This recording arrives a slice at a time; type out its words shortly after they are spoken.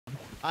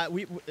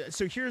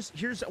So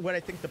here's what I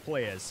think the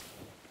play is.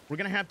 We're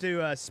gonna have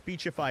to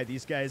speechify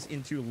these guys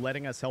into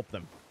letting us help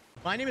them.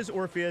 My name is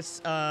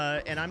Orpheus,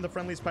 and I'm the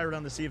friendliest pirate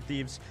on the Sea of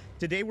Thieves.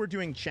 Today we're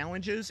doing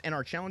challenges, and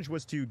our challenge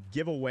was to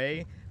give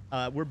away.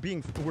 We're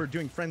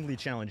doing friendly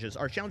challenges.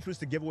 Our challenge was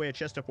to give away a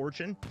chest of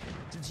fortune.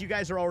 Since you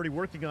guys are already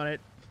working on it,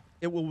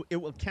 it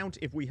will count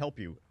if we help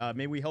you.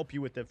 May we help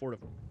you with the fort?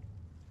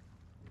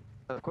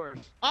 Of course.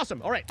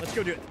 Awesome. All right, let's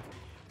go do it.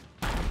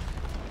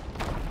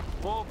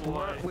 Oh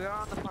boy, we are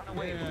on the final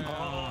wave.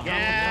 Oh,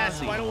 yes,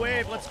 final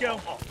wave. Let's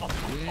go.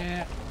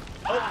 Yeah.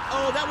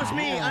 Oh, that was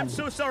me. I'm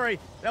so sorry.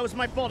 That was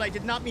my fault. I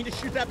did not mean to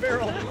shoot that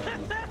barrel.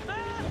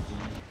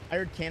 I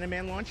heard cannon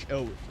man launch.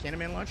 Oh, cannon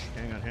man launch.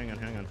 Hang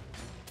on.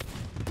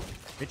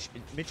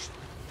 Mitch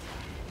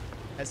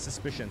has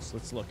suspicions.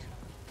 Let's look.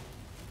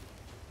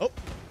 Oh,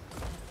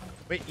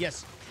 wait.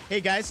 Yes. Hey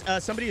guys,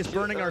 somebody is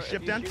burning our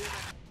ship down.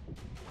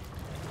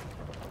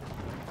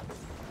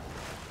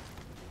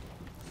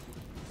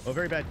 Oh,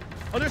 very bad.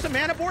 Oh, there's a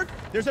man aboard.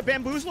 There's a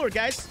bamboozler,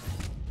 guys.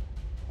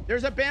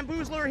 There's a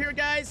bamboozler here,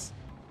 guys.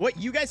 What,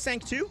 you guys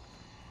sank too?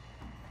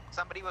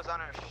 Somebody was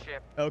on our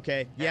ship.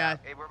 Okay, yeah.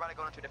 Hey, we're about to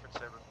go into a different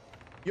server.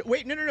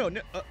 Wait, no.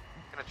 Gonna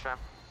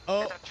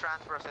Oh.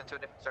 transfer us into a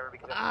different server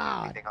because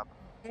everything up.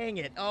 Dang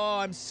it. Oh,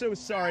 I'm so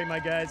sorry, my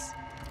guys.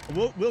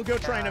 We'll go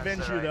try and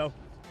avenge you, though.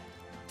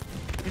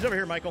 He's over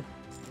here, Michael.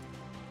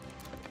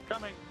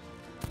 Coming.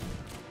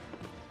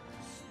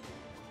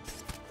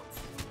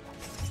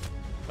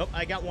 Oh,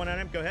 I got one on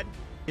him. Go ahead.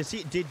 Is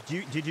he? Did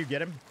you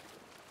get him?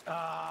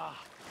 I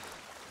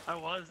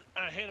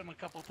hit him a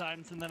couple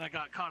times, and then I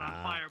got caught on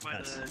fire by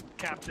the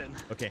captain.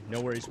 Okay, no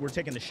worries. We're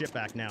taking the ship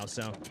back now,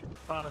 so.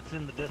 Oh, it's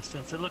in the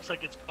distance. It looks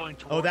like it's going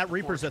towards. Oh, that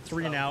Reaper's a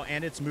 3 now,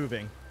 and it's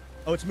moving.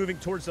 Oh, it's moving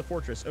towards the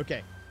fortress.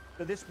 Okay.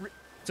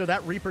 So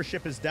that Reaper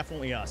ship is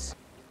definitely us.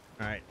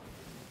 All right.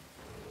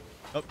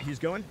 Oh, he's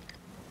going.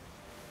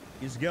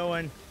 He's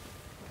going.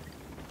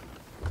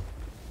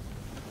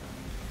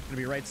 Gonna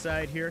be right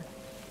side here.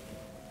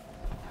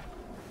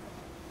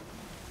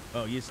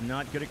 Oh, he's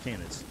not good at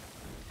cannons.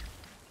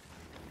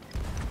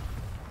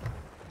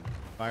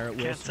 Fire at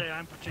will. Can't say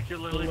I'm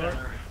particularly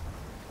better.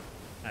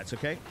 That's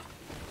okay.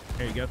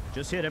 There you go.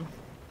 Just hit him.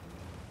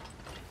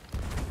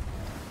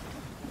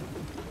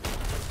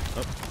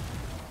 Oh.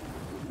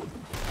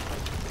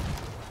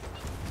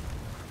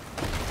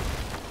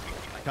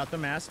 I caught the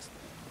mast.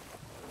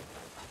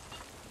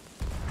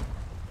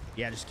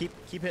 Yeah, just keep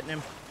hitting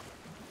him.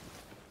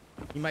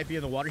 He might be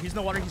in the water. He's in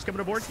the water. He's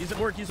coming aboard. He's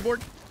aboard. He's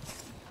aboard.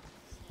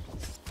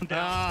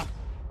 Ah.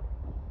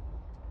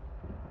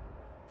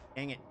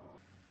 Dang it.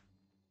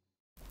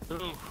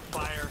 Ooh,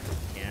 fire.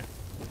 Yeah.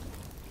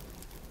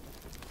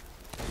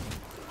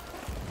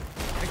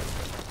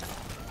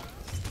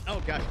 Oh,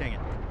 gosh, dang it.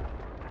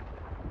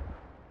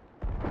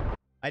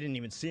 I didn't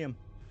even see him.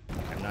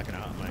 I'm not going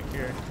to hot mic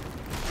here.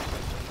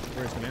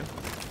 Where's the man?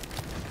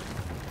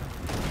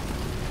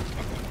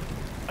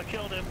 I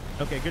killed him.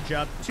 Okay, good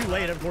job. Too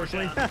late,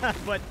 unfortunately.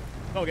 But,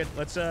 oh, good.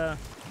 Let's,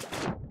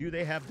 do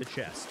they have the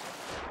chest?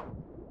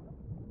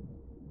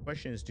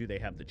 Question is, do they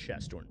have the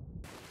chest or...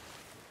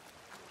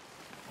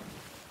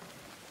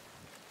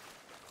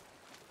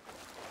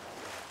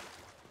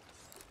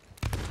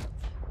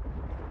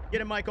 Get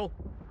him, Michael.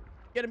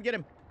 Get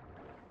him.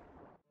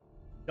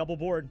 Double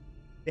board.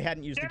 They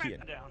hadn't used the key.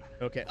 Down.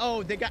 Okay.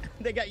 Oh, they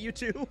got you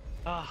too.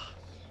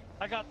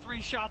 I got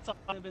 3 shots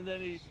on him, and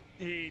then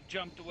he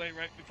jumped away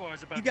right before I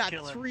was about to kill him.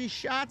 You got 3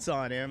 shots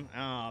on him.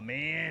 Oh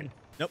man.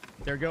 Nope.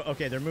 There go.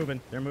 Okay, they're moving.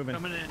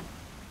 Coming in.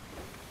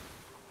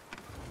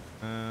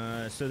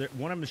 So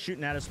one of them is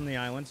shooting at us from the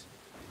island.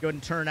 Go ahead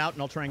and turn out,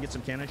 and I'll try and get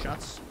some cannon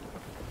shots.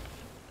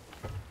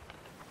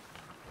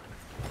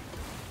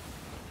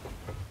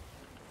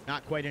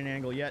 Not quite an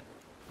angle yet.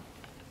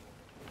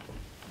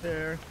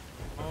 There.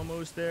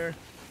 Almost there.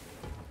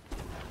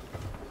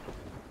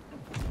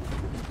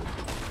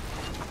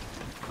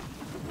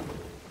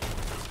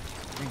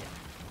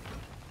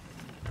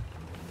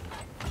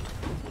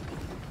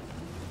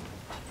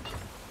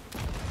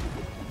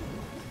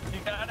 You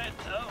got it?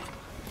 Oh.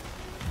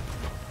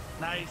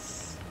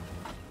 Nice.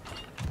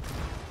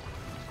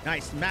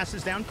 Nice. Mast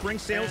is down. Bring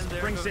sails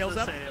up.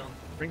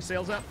 Bring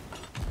sails up.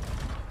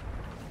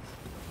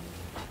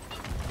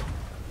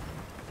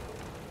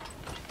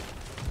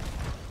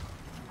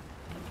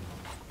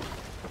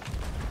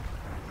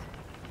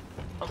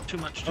 Oh, too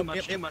much. Come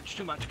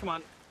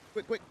on.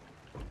 Quick.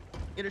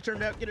 Get it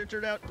turned out. Here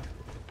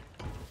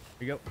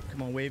you go.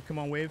 Come on, wave. Come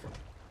on.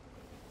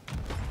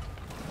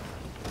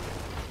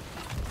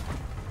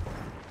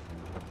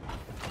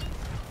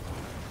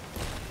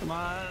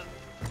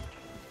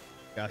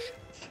 Gosh.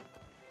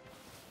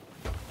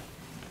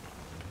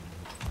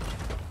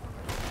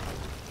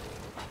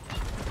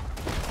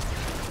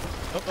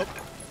 Oh.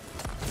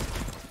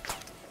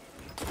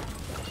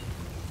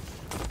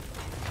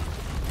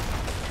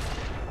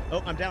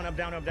 Oh, I'm down.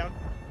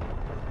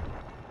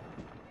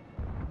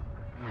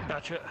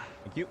 Gotcha.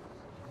 Thank you.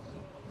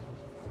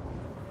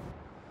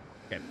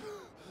 Okay.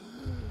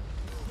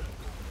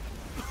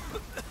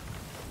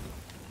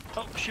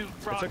 Oh, shoot.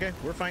 Frog. It's okay.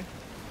 We're fine.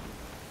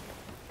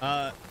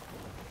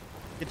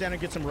 Get down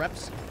and get some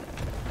reps.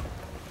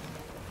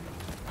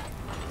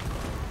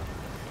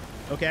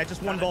 Okay, I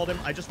just one-balled him.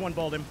 I just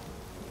one-balled him.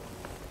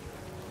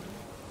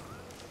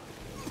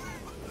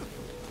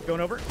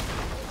 Going over.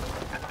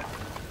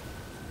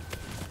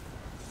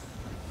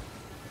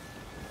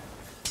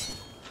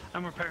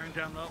 I'm repairing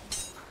down low.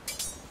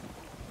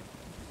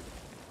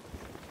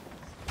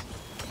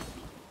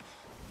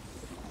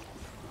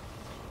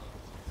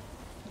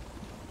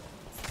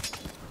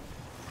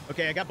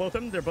 Okay, I got both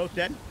of them. They're both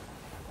dead.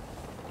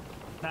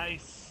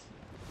 Nice.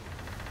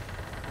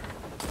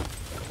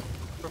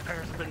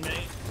 Repairs have been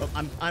made. Oh,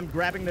 I'm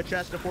grabbing the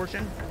chest of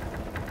fortune.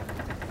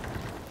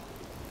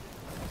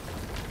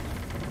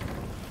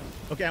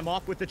 Okay, I'm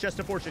off with the chest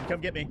of fortune.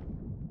 Come get me.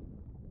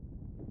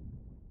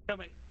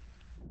 Coming.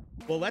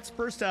 Well, let's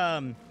first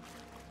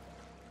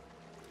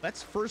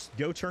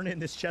go turn in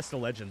this chest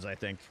of legends, I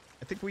think.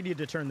 I think we need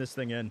to turn this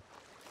thing in.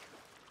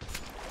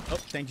 Oh,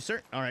 thank you,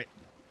 sir. All right.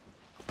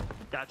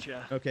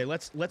 Gotcha. Okay,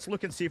 let's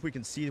look and see if we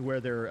can see where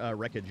their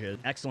wreckage is.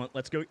 Excellent.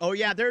 Let's go. Oh,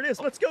 yeah, there it is.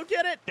 Let's go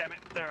get it. Damn it.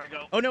 There I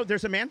go. Oh, no,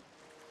 there's a man.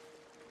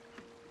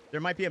 There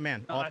might be a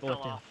man. No, Off I the fell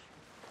left hand. off.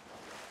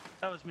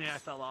 That was me. I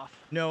fell off.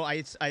 No,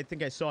 I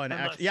think I saw an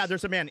Unless- action. Yeah,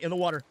 there's a man in the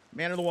water.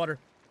 Man in the water.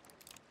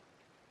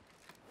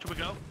 Should we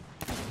go?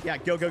 Yeah,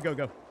 go, go, go,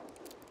 go.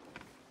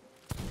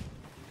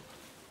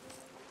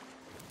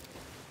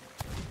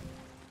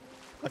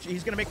 Watch,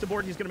 he's going to make the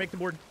board. He's going to make the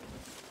board.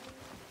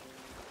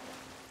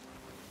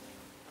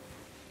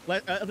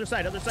 Other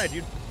side,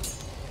 dude.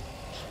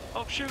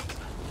 Oh, shoot.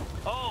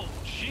 Oh,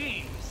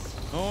 jeez.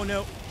 Oh,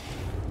 no.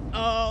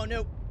 Oh,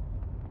 no.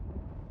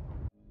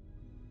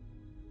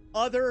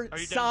 Other Are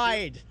you down,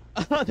 side.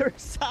 Other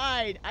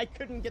side. I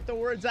couldn't get the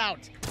words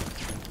out.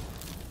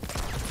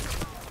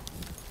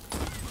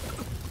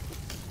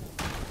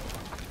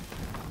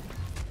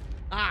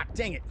 Ah,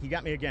 dang it. He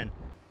got me again.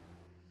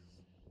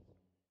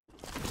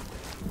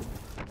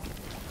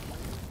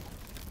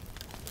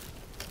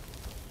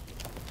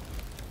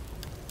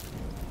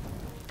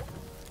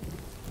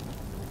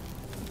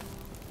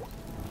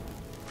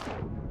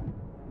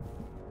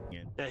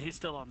 Yeah, he's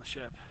still on the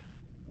ship.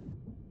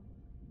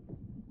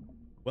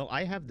 Well,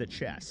 I have the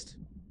chest.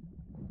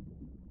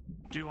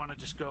 Do you want to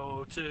just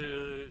go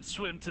to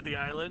swim to the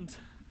island?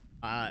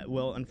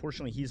 Well,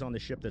 unfortunately, he's on the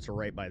ship that's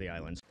right by the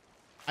islands.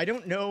 I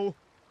don't know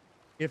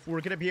if we're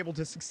going to be able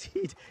to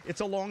succeed.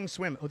 It's a long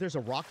swim. Oh, there's a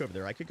rock over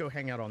there. I could go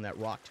hang out on that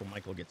rock till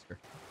Michael gets here.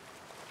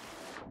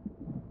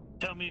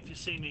 Tell me if you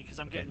see me, because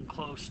I'm getting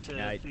close to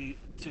Yeah,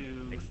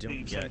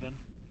 Thieves yet. Haven.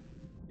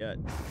 Yeah.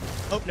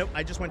 Oh, no,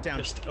 I just went down.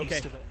 Just Okay.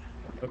 east of it.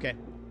 Okay.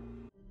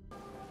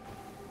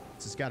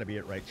 This has got to be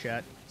it, right,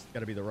 chat? It's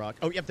got to be the rock.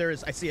 Oh, yep, there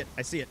is. I see it.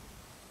 I see it.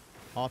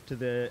 Off to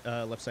the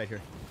left side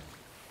here.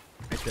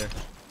 Right there.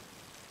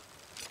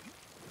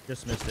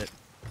 Just missed it.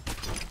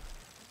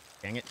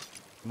 Dang it.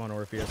 Come on,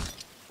 Orpheus.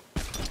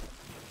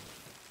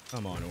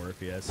 Come on,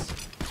 Orpheus.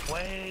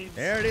 Waves.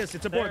 There it is.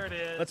 It's aboard. There it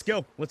is. Let's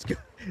go. Let's go.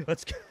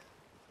 Let's go.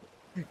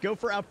 Go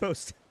for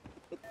outpost.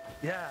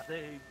 Yeah,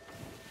 they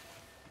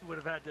would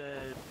have had to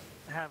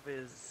have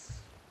his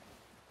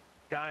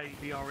guy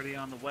be already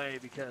on the way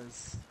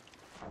because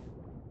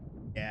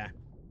Yeah.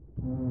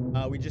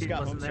 We just He got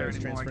home, wasn't so I there was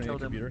anymore. I transferring the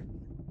killed him. computer.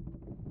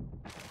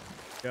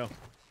 Go.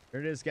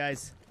 There it is,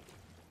 guys.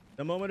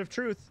 The moment of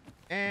truth.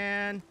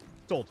 And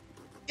sold.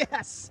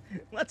 Yes!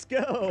 Let's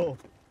go!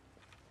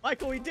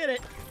 Michael, we did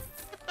it!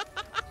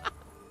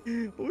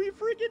 We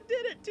freaking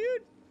did it,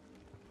 dude!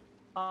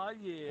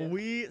 yeah.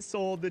 We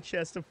sold the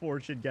chest of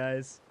fortune,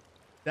 guys.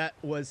 That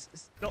was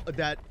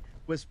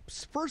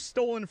first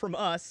stolen from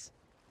us,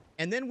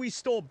 and then we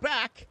stole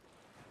back,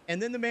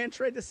 and then the man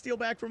tried to steal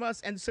back from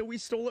us, and so we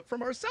stole it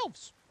from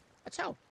ourselves. That's how.